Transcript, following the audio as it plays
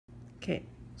Okay,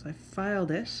 so I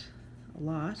filed it a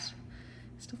lot.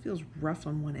 It still feels rough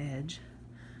on one edge,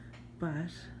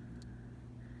 but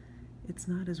it's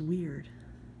not as weird.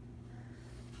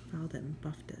 Filed it and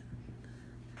buffed it.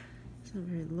 It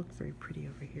doesn't look very pretty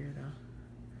over here though.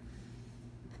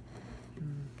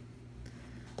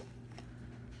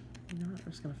 You know what?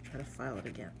 I'm just gonna try to file it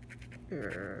again.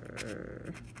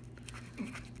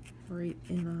 Right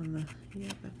in on the,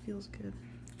 yeah, that feels good.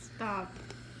 Stop.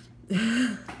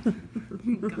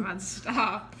 God,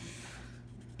 stop.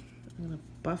 I'm gonna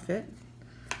buff it.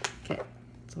 Okay,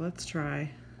 so let's try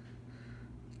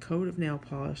a coat of nail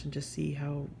polish and just see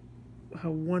how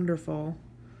wonderful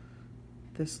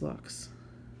this looks.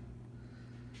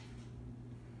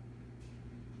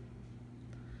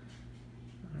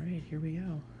 All right, here we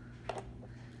go.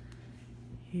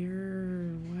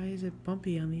 Here, why is it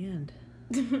bumpy on the end?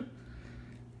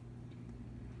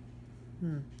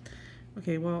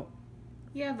 Okay, well.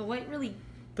 Yeah, the light really.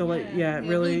 It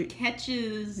really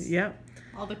catches. Yeah.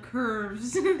 All the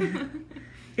curves.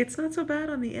 It's not so bad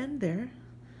on the end there.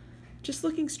 Just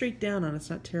looking straight down on it's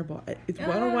not terrible. I don't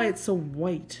know why it's so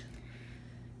white.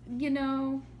 You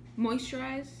know,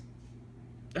 moisturize.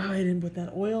 Oh, I didn't put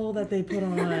that oil that they put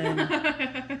on.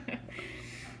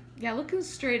 Yeah, looking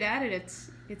straight at it,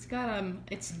 it's got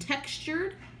it's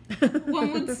textured.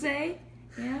 One would say.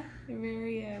 Yeah, they're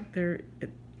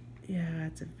very. Yeah,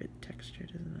 it's a bit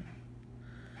textured, isn't it?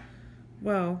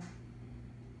 Well,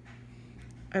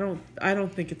 I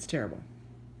don't think it's terrible.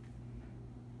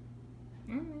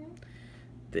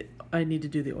 I need to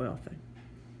do the oil thing.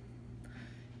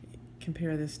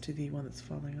 Compare this to the one that's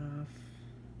falling off.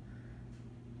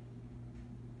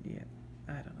 Yeah,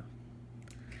 I don't know.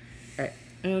 All right,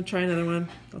 I'm gonna try another one.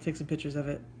 I'll take some pictures of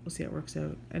it. We'll see how it works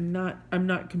out. I'm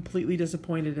not completely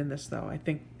disappointed in this though. I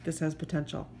think this has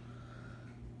potential.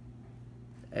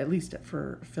 At least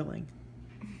for filling.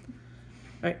 All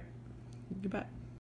right, goodbye.